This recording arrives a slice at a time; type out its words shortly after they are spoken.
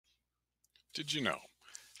Did you know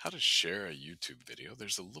how to share a YouTube video?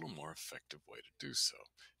 There's a little more effective way to do so.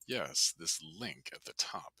 Yes, this link at the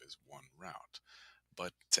top is one route,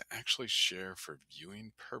 but to actually share for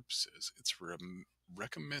viewing purposes, it's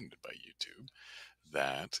recommended by YouTube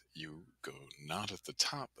that you go not at the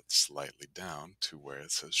top but slightly down to where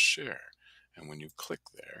it says share. And when you click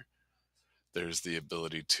there, there's the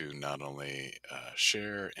ability to not only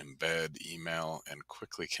share, embed, email, and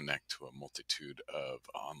quickly connect to a multitude of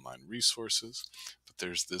online resources, but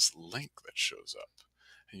there's this link that shows up.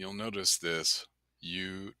 And you'll notice this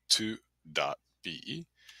u2.be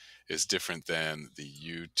is different than the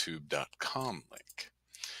youtube.com link.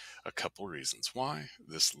 A couple reasons why.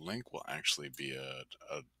 This link will actually be a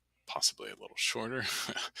possibly a little shorter,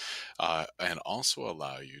 and also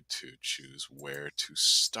allow you to choose where to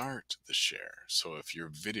start the share. So if your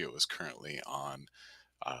video is currently on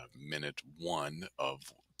minute 1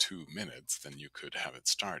 of 2 minutes, then you could have it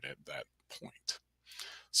start at that point.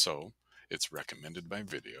 So it's recommended by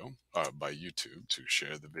YouTube to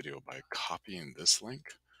share the video by copying this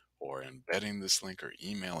link or embedding this link or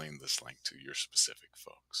emailing this link to your specific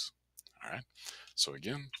folks. All right. So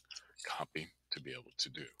again, copy to be able to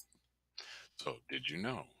do. So did you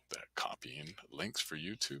know that copying links for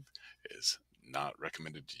YouTube is not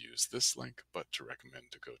recommended to use this link, but to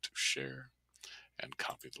recommend to go to share and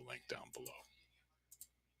copy the link down below.